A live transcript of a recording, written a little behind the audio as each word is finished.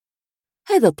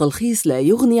هذا التلخيص لا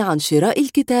يغني عن شراء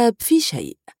الكتاب في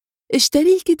شيء.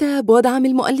 اشتري الكتاب وادعم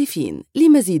المؤلفين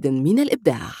لمزيد من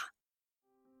الإبداع.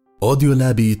 أوديو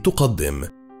لابي تقدم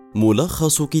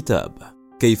ملخص كتاب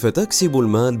كيف تكسب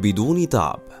المال بدون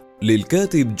تعب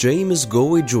للكاتب جيمس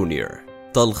جونيور.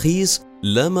 تلخيص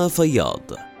لما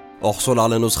فياض. احصل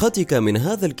على نسختك من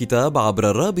هذا الكتاب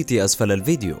عبر الرابط أسفل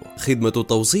الفيديو. خدمة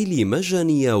التوصيل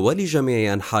مجانية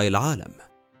ولجميع أنحاء العالم.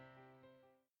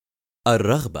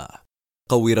 الرغبة.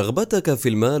 قوي رغبتك في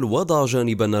المال، وضع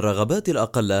جانبا الرغبات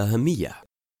الأقل أهمية.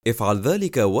 افعل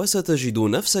ذلك وستجد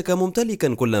نفسك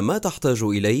ممتلكا كل ما تحتاج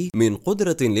إليه من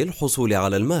قدرة للحصول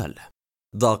على المال.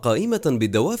 ضع قائمة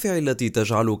بالدوافع التي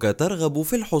تجعلك ترغب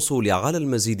في الحصول على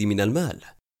المزيد من المال.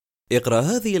 اقرأ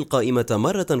هذه القائمة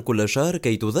مرة كل شهر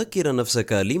كي تذكر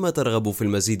نفسك لما ترغب في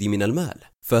المزيد من المال،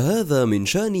 فهذا من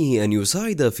شأنه أن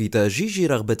يساعد في تأجيج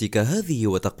رغبتك هذه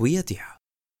وتقويتها.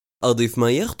 أضف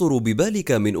ما يخطر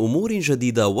ببالك من أمور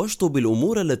جديدة واشطب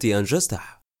الأمور التي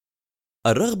أنجزتها.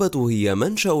 الرغبة هي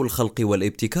منشأ الخلق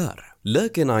والابتكار،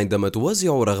 لكن عندما توزع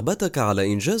رغبتك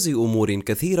على إنجاز أمور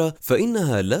كثيرة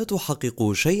فإنها لا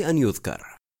تحقق شيئا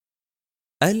يذكر.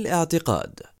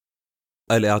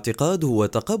 الاعتقاد هو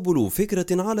تقبل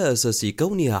فكرة على أساس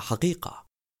كونها حقيقة.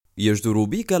 يجدر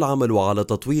بك العمل على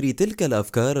تطوير تلك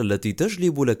الأفكار التي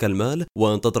تجلب لك المال،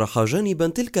 وأن تطرح جانبا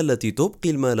تلك التي تبقي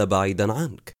المال بعيدا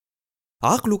عنك.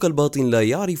 عقلك الباطن لا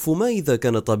يعرف ما إذا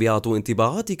كانت طبيعة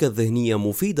انطباعاتك الذهنية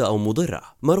مفيدة أو مضرة،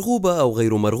 مرغوبة أو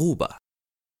غير مرغوبة.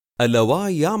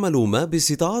 اللاوعي يعمل ما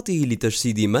باستطاعته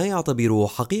لتجسيد ما يعتبره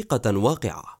حقيقة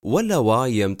واقعة،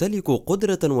 واللاوعي يمتلك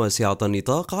قدرة واسعة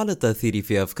النطاق على التأثير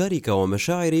في أفكارك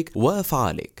ومشاعرك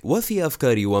وأفعالك، وفي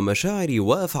أفكار ومشاعر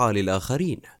وأفعال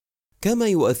الآخرين. كما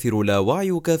يؤثر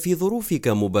لاوعيك في ظروفك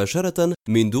مباشرة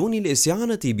من دون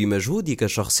الاستعانة بمجهودك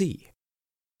الشخصي.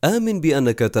 آمن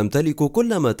بأنك تمتلك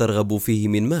كل ما ترغب فيه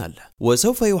من مال،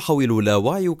 وسوف يحول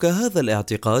لاوعيك هذا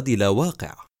الاعتقاد إلى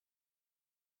واقع.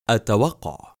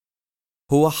 التوقع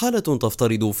هو حالة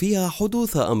تفترض فيها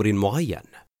حدوث أمر معين،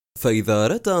 فإذا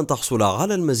أردت أن تحصل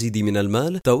على المزيد من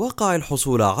المال توقع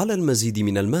الحصول على المزيد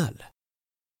من المال.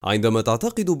 عندما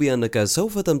تعتقد بأنك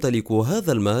سوف تمتلك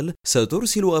هذا المال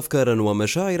سترسل أفكارا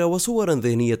ومشاعر وصورا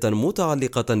ذهنية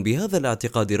متعلقة بهذا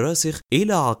الاعتقاد الراسخ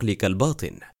إلى عقلك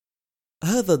الباطن.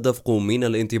 هذا الدفق من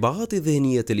الانطباعات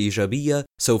الذهنية الإيجابية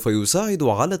سوف يساعد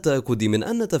على التأكد من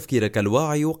أن تفكيرك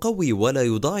الواعي قوي ولا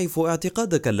يضاعف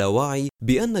اعتقادك اللاواعي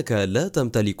بأنك لا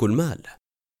تمتلك المال.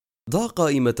 ضع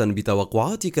قائمة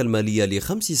بتوقعاتك المالية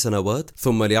ل5 سنوات،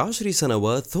 ثم ل10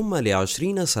 سنوات، ثم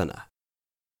ل20 سنة.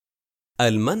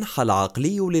 المنحى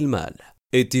العقلي للمال.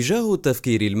 اتجاه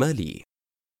التفكير المالي.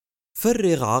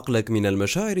 فرغ عقلك من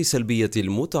المشاعر السلبية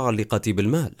المتعلقة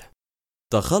بالمال.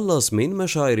 تخلص من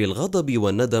مشاعر الغضب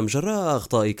والندم جراء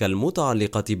أخطائك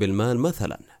المتعلقة بالمال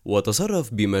مثلا،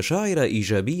 وتصرف بمشاعر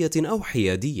إيجابية أو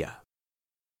حيادية.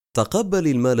 تقبل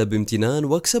المال بامتنان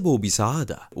واكسبه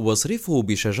بسعادة، واصرفه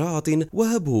بشجاعة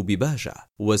وهبه ببهجة،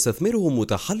 واستثمره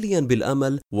متحليا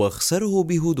بالأمل واخسره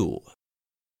بهدوء.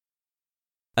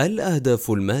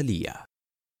 الأهداف المالية.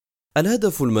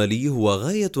 الهدف المالي هو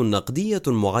غاية نقدية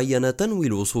معينة تنوي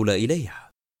الوصول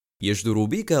إليها. يجدر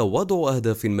بك وضع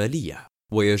أهداف مالية،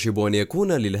 ويجب أن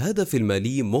يكون للهدف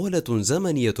المالي مهلة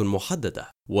زمنية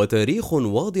محددة وتاريخ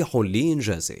واضح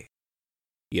لإنجازه.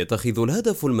 يتخذ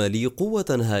الهدف المالي قوة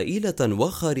هائلة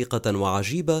وخارقة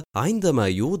وعجيبة عندما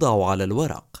يوضع على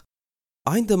الورق.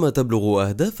 عندما تبلغ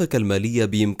أهدافك المالية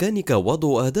بإمكانك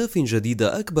وضع أهداف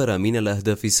جديدة أكبر من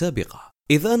الأهداف السابقة،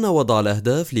 إذ أن وضع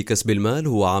الأهداف لكسب المال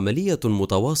هو عملية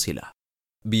متواصلة.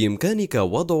 بإمكانك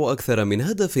وضع أكثر من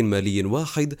هدف مالي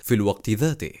واحد في الوقت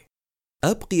ذاته.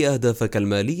 أبقي أهدافك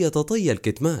المالية طي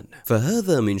الكتمان،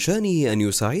 فهذا من شأنه أن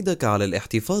يساعدك على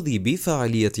الاحتفاظ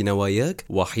بفاعلية نواياك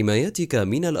وحمايتك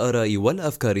من الآراء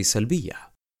والأفكار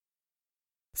السلبية.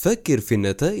 فكر في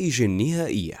النتائج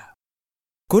النهائية.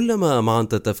 كلما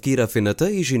أمعنت التفكير في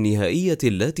النتائج النهائية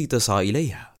التي تسعى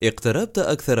إليها، اقتربت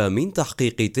أكثر من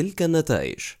تحقيق تلك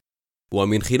النتائج.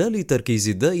 ومن خلال التركيز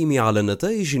الدائم على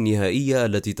النتائج النهائية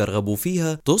التي ترغب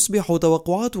فيها، تصبح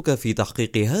توقعاتك في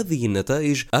تحقيق هذه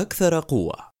النتائج أكثر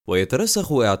قوة،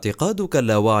 ويترسخ اعتقادك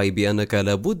اللاواعي بأنك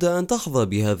لابد أن تحظى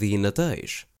بهذه النتائج.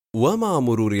 ومع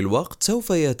مرور الوقت سوف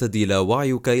يهتدي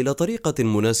لاوعيك إلى طريقة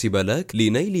مناسبة لك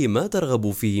لنيل ما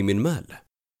ترغب فيه من مال.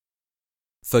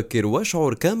 فكر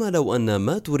واشعر كما لو أن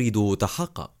ما تريده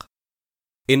تحقق.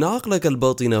 إن عقلك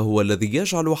الباطن هو الذي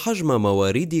يجعل حجم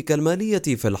مواردك المالية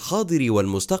في الحاضر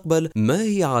والمستقبل ما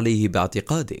هي عليه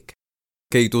باعتقادك.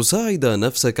 كي تساعد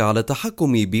نفسك على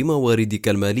التحكم بمواردك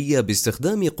المالية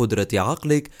باستخدام قدرة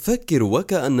عقلك، فكر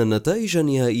وكأن النتائج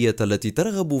النهائية التي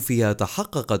ترغب فيها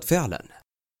تحققت فعلا.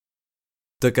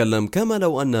 تكلم كما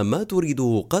لو أن ما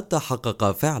تريده قد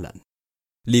تحقق فعلا.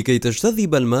 لكي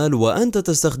تجتذب المال وأنت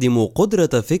تستخدم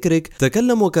قدرة فكرك،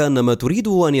 تكلم وكأن ما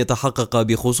تريده أن يتحقق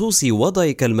بخصوص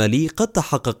وضعك المالي قد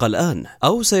تحقق الآن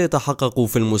أو سيتحقق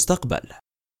في المستقبل.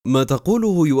 ما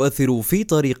تقوله يؤثر في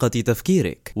طريقة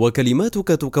تفكيرك، وكلماتك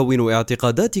تكون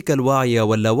اعتقاداتك الواعية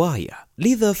واللاواعية،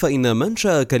 لذا فإن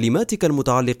منشأ كلماتك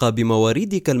المتعلقة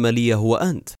بمواردك المالية هو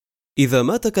أنت. إذا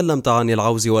ما تكلمت عن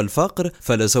العوز والفقر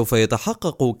فلسوف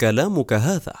يتحقق كلامك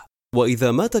هذا،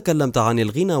 وإذا ما تكلمت عن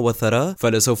الغنى والثراء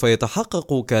فلسوف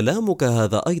يتحقق كلامك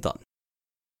هذا أيضا.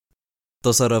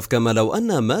 تصرف كما لو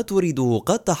أن ما تريده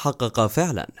قد تحقق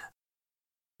فعلا.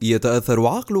 يتأثر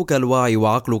عقلك الواعي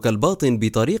وعقلك الباطن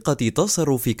بطريقة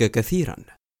تصرفك كثيرا.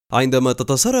 عندما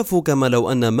تتصرف كما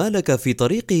لو أن مالك في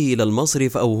طريقه إلى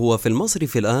المصرف أو هو في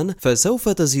المصرف الآن، فسوف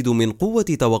تزيد من قوة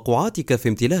توقعاتك في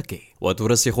امتلاكه،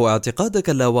 وترسخ اعتقادك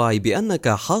اللاواعي بأنك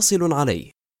حاصل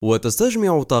عليه،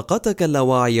 وتستجمع طاقتك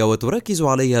اللاواعية وتركز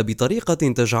عليها بطريقة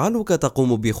تجعلك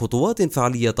تقوم بخطوات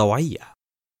فعلية طوعية.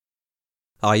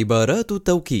 عبارات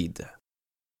التوكيد.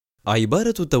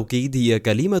 عبارة التوكيد هي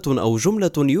كلمة أو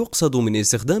جملة يقصد من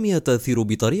استخدامها التأثير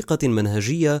بطريقة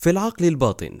منهجية في العقل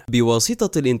الباطن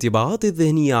بواسطة الانطباعات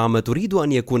الذهنية عما تريد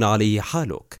أن يكون عليه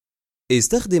حالك.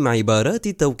 استخدم عبارات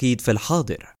التوكيد في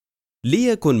الحاضر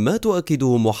ليكن ما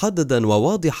تؤكده محددا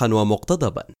وواضحا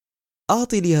ومقتضبا.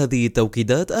 أعطي لهذه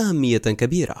التوكيدات أهمية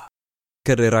كبيرة.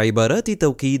 كرر عبارات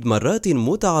التوكيد مرات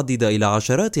متعددة إلى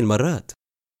عشرات المرات.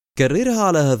 كررها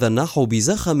على هذا النحو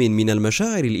بزخم من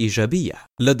المشاعر الإيجابية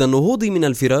لدى النهوض من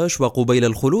الفراش وقبيل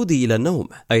الخلود إلى النوم،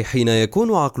 أي حين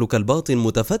يكون عقلك الباطن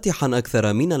متفتحا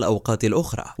أكثر من الأوقات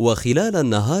الأخرى، وخلال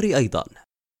النهار أيضا.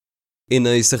 إن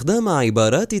استخدام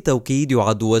عبارات التوكيد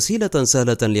يعد وسيلة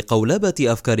سهلة لقولبة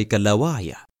أفكارك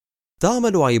اللاواعية.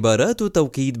 تعمل عبارات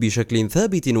التوكيد بشكل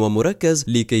ثابت ومركز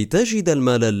لكي تجد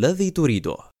المال الذي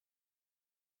تريده.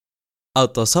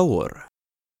 التصور.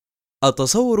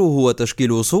 التصور هو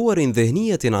تشكيل صور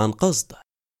ذهنية عن قصد.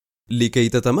 لكي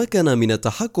تتمكن من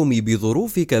التحكم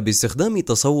بظروفك باستخدام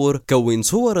التصور، كون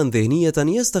صورا ذهنية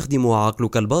يستخدمها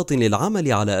عقلك الباطن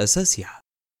للعمل على أساسها.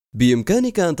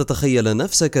 بإمكانك أن تتخيل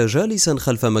نفسك جالسا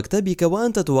خلف مكتبك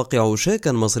وأنت توقع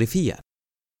شيكا مصرفيا.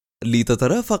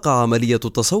 لتترافق عملية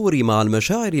التصور مع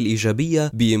المشاعر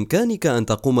الإيجابية، بإمكانك أن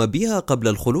تقوم بها قبل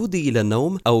الخلود إلى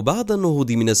النوم أو بعد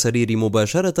النهوض من السرير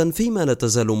مباشرة فيما لا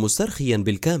تزال مسترخيا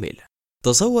بالكامل.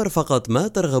 تصور فقط ما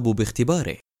ترغب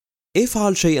باختباره.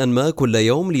 افعل شيئا ما كل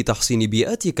يوم لتحسين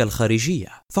بيئتك الخارجية،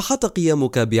 فحتى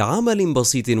قيامك بعمل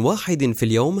بسيط واحد في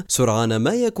اليوم سرعان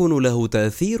ما يكون له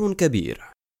تأثير كبير.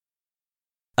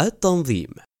 التنظيم.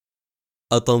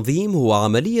 التنظيم هو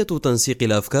عملية تنسيق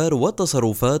الأفكار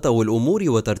والتصرفات أو الأمور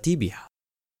وترتيبها.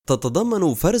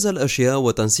 تتضمن فرز الأشياء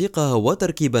وتنسيقها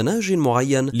وتركيب نهج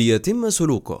معين ليتم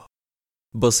سلوكه.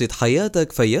 بسط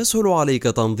حياتك فيسهل عليك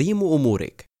تنظيم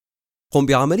أمورك. قم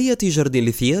بعملية جرد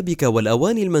لثيابك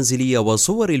والأواني المنزلية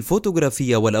والصور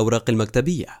الفوتوغرافية والأوراق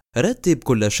المكتبية. رتب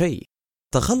كل شيء.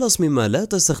 تخلص مما لا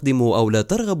تستخدمه أو لا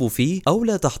ترغب فيه أو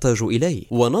لا تحتاج إليه،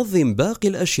 ونظم باقي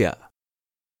الأشياء.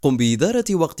 قم بإدارة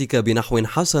وقتك بنحو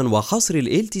حسن وحصر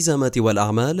الالتزامات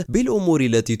والأعمال بالأمور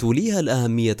التي توليها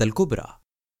الأهمية الكبرى.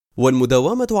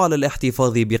 والمداومة على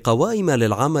الاحتفاظ بقوائم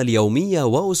للعمل يومية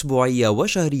وأسبوعية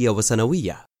وشهرية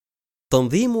وسنوية.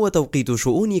 تنظيم وتوقيت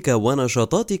شؤونك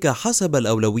ونشاطاتك حسب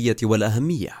الأولوية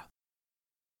والأهمية.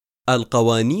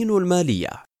 القوانين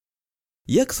المالية.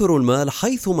 يكثر المال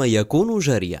حيثما يكون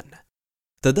جاريا.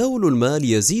 تداول المال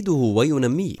يزيده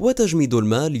وينميه، وتجميد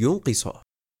المال ينقصه.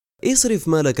 اصرف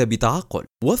مالك بتعقل.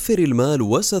 وفر المال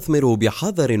واستثمره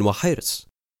بحذر وحرص.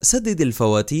 سدد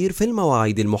الفواتير في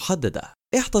المواعيد المحددة.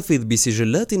 احتفظ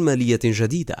بسجلات مالية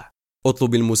جديدة.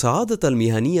 اطلب المساعدة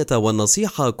المهنية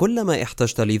والنصيحة كلما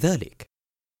احتجت لذلك.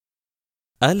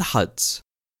 الحدس.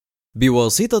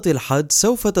 بواسطة الحدس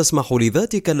سوف تسمح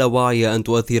لذاتك اللاواعية أن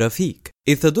تؤثر فيك،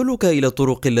 إذ تدلك إلى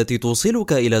الطرق التي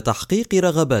توصلك إلى تحقيق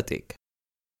رغباتك.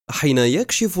 حين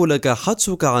يكشف لك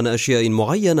حدسك عن أشياء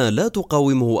معينة لا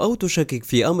تقاومه أو تشكك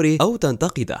في أمره أو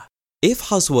تنتقده،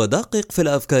 افحص ودقق في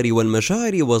الأفكار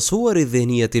والمشاعر والصور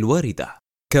الذهنية الواردة.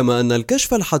 كما أن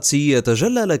الكشف الحدسي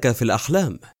يتجلى لك في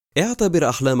الأحلام. اعتبر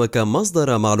أحلامك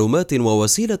مصدر معلومات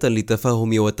ووسيلة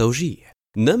للتفاهم والتوجيه.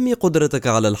 نمي قدرتك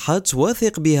على الحدس،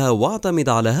 واثق بها واعتمد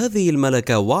على هذه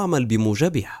الملكة واعمل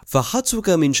بموجبها، فحدسك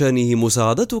من شأنه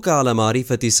مساعدتك على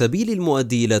معرفة السبيل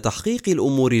المؤدي إلى تحقيق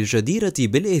الأمور الجديرة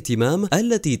بالاهتمام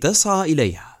التي تسعى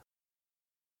إليها.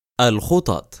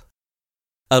 الخطط.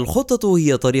 الخطة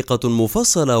هي طريقة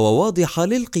مفصلة وواضحة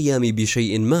للقيام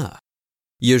بشيء ما.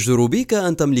 يجدر بك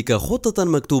أن تملك خطة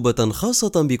مكتوبة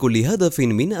خاصة بكل هدف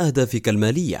من أهدافك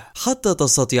المالية حتى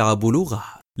تستطيع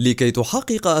بلوغها. لكي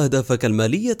تحقق أهدافك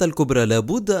المالية الكبرى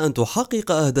لابد أن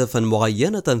تحقق أهدافا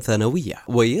معينة ثانوية،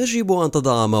 ويجب أن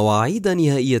تضع مواعيد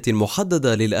نهائية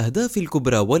محددة للأهداف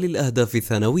الكبرى وللأهداف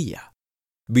الثانوية.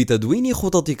 بتدوين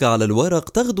خططك على الورق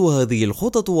تغدو هذه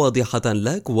الخطط واضحة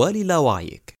لك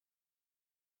وللاوعيك.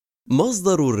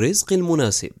 مصدر الرزق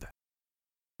المناسب.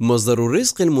 مصدر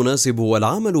الرزق المناسب هو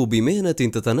العمل بمهنة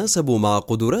تتناسب مع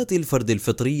قدرات الفرد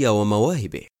الفطرية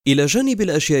ومواهبه، إلى جانب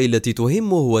الأشياء التي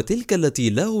تهمه وتلك التي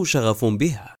له شغف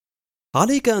بها.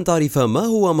 عليك أن تعرف ما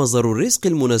هو مصدر الرزق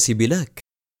المناسب لك.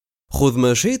 خذ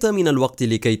ما شئت من الوقت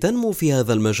لكي تنمو في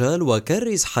هذا المجال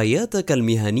وكرس حياتك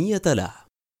المهنية له.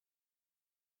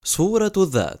 صورة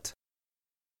الذات.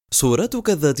 صورتك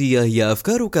الذاتية هي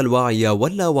أفكارك الواعية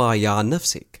واللاواعية عن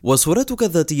نفسك، وصورتك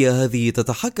الذاتية هذه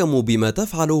تتحكم بما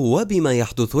تفعله وبما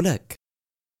يحدث لك.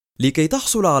 لكي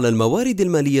تحصل على الموارد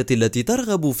المالية التي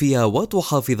ترغب فيها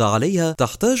وتحافظ عليها،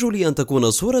 تحتاج لأن تكون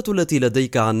الصورة التي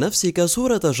لديك عن نفسك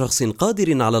صورة شخص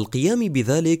قادر على القيام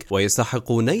بذلك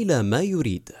ويستحق نيل ما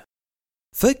يريد.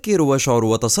 فكر واشعر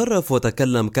وتصرف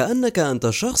وتكلم كأنك أنت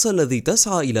الشخص الذي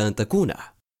تسعى إلى أن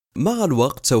تكونه. مع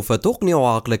الوقت سوف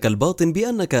تقنع عقلك الباطن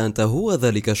بأنك أنت هو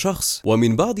ذلك الشخص،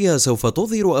 ومن بعدها سوف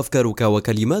تظهر أفكارك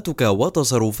وكلماتك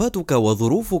وتصرفاتك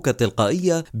وظروفك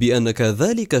التلقائية بأنك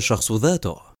ذلك الشخص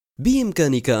ذاته.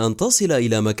 بإمكانك أن تصل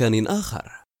إلى مكان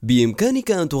آخر،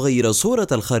 بإمكانك أن تغير الصورة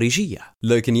الخارجية،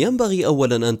 لكن ينبغي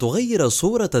أولا أن تغير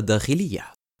الصورة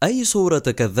الداخلية، أي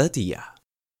صورتك الذاتية.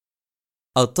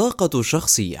 الطاقة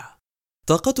الشخصية.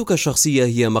 طاقتك الشخصية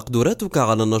هي مقدرتك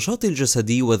على النشاط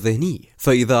الجسدي والذهني،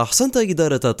 فإذا أحسنت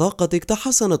إدارة طاقتك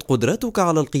تحسنت قدرتك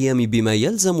على القيام بما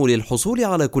يلزم للحصول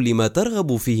على كل ما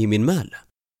ترغب فيه من مال.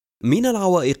 من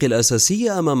العوائق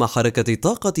الأساسية أمام حركة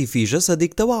الطاقة في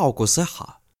جسدك توعك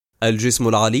الصحة. الجسم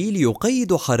العليل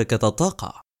يقيد حركة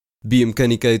الطاقة.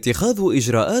 بإمكانك اتخاذ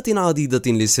إجراءات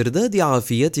عديدة لاسترداد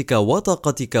عافيتك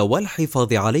وطاقتك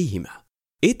والحفاظ عليهما.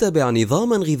 اتبع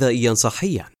نظاما غذائيا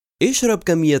صحيا. اشرب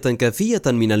كمية كافية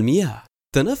من المياه.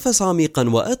 تنفس عميقا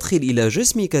وأدخل إلى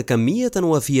جسمك كمية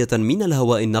وافية من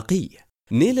الهواء النقي.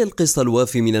 نيل القسط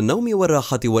الوافي من النوم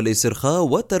والراحة والاسترخاء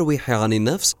والترويح عن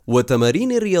النفس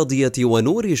والتمارين الرياضية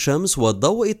ونور الشمس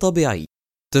والضوء الطبيعي.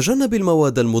 تجنب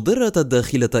المواد المضرة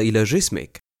الداخلة إلى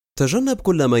جسمك. تجنب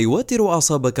كل ما يوتر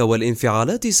أعصابك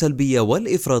والانفعالات السلبية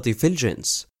والإفراط في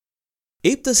الجنس.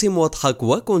 ابتسم واضحك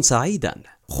وكن سعيدا.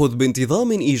 خذ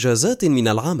بانتظام إجازات من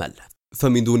العمل،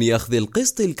 فمن دون أخذ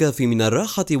القسط الكافي من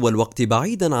الراحة والوقت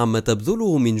بعيدا عما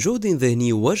تبذله من جهد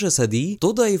ذهني وجسدي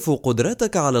تضعف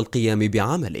قدرتك على القيام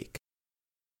بعملك.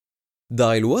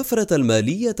 دع الوفرة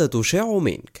المالية تشع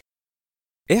منك.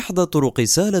 إحدى الطرق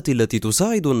السهلة التي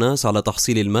تساعد الناس على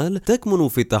تحصيل المال تكمن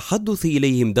في التحدث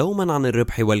إليهم دوما عن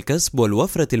الربح والكسب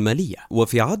والوفرة المالية،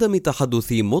 وفي عدم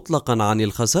التحدث مطلقا عن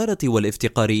الخسارة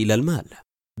والافتقار إلى المال.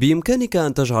 بإمكانك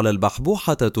أن تجعل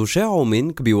البحبوحة تشع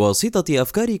منك بواسطة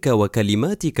أفكارك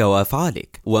وكلماتك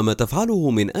وأفعالك، وما تفعله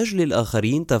من أجل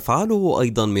الآخرين تفعله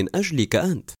أيضا من أجلك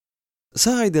أنت.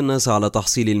 ساعد الناس على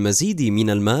تحصيل المزيد من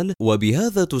المال،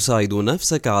 وبهذا تساعد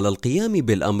نفسك على القيام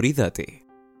بالأمر ذاته.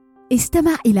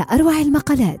 استمع إلى أروع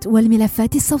المقالات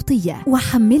والملفات الصوتية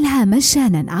وحملها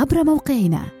مجانا عبر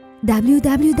موقعنا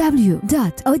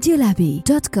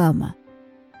www.audiolabi.com.